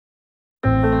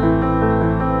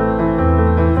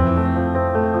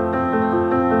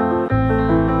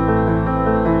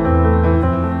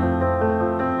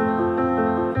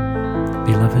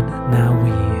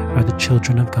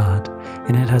children of God,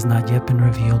 and it has not yet been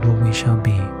revealed what we shall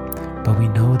be. But we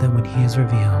know that when he is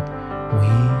revealed,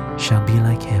 we shall be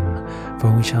like him, for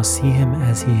we shall see him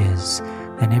as he is.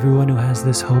 And everyone who has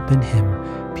this hope in him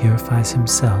purifies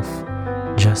himself,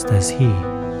 just as he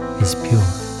is pure.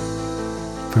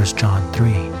 1 John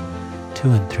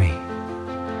 3:2-3.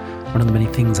 One of the many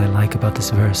things I like about this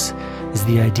verse is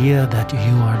the idea that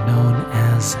you are known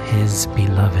as his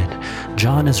beloved.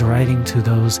 John is writing to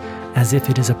those as if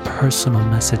it is a personal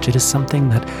message. It is something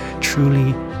that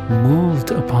truly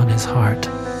moved upon his heart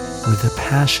with a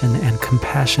passion and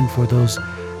compassion for those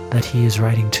that he is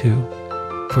writing to.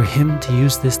 For him to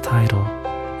use this title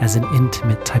as an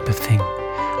intimate type of thing.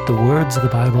 The words of the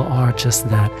Bible are just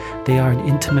that. They are an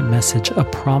intimate message, a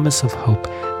promise of hope.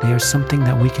 They are something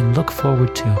that we can look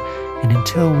forward to. And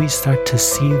until we start to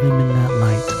see them in that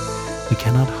light, we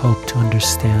cannot hope to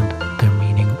understand their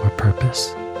meaning or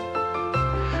purpose.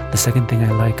 The second thing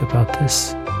I like about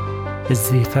this is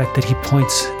the fact that he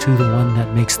points to the one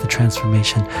that makes the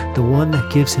transformation, the one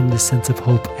that gives him this sense of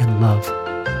hope and love.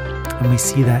 And we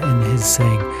see that in his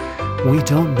saying, we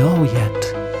don't know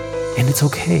yet, and it's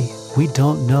okay. We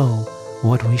don't know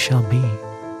what we shall be,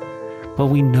 but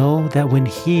we know that when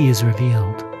he is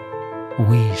revealed,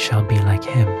 we shall be like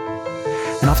him.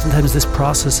 And oftentimes this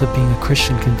process of being a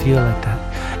Christian can feel like that.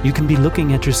 You can be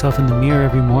looking at yourself in the mirror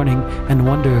every morning and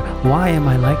wonder, why am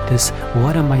I like this?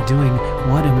 What am I doing?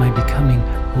 What am I becoming?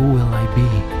 Who will I be?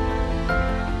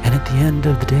 And at the end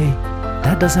of the day,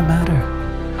 that doesn't matter.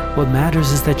 What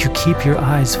matters is that you keep your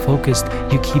eyes focused,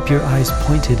 you keep your eyes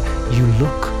pointed, you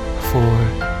look for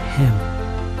him.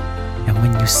 And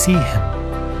when you see him,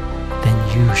 then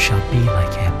you shall be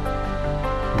like him.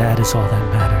 That is all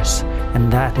that matters.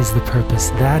 And that is the purpose.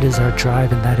 That is our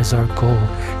drive, and that is our goal.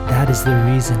 That is the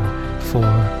reason for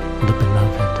the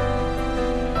beloved.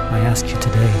 I ask you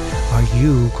today, are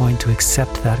you going to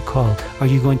accept that call? Are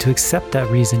you going to accept that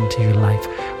reason into your life?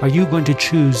 Are you going to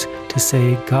choose to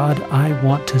say, God, I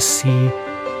want to see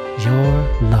your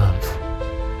love.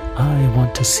 I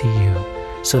want to see you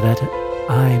so that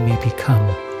I may become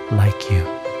like you.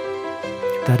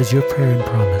 If that is your prayer and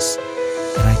promise,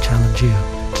 then I challenge you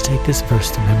to take this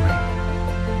verse to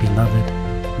memory. Beloved,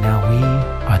 now we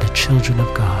are the children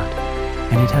of God,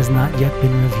 and it has not yet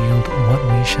been revealed what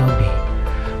we shall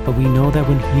be. But we know that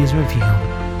when he is revealed,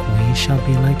 we shall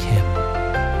be like him,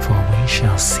 for we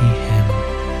shall see him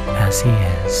as he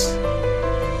is.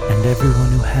 And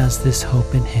everyone who has this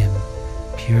hope in him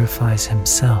purifies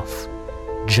himself,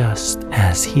 just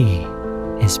as he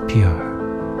is pure.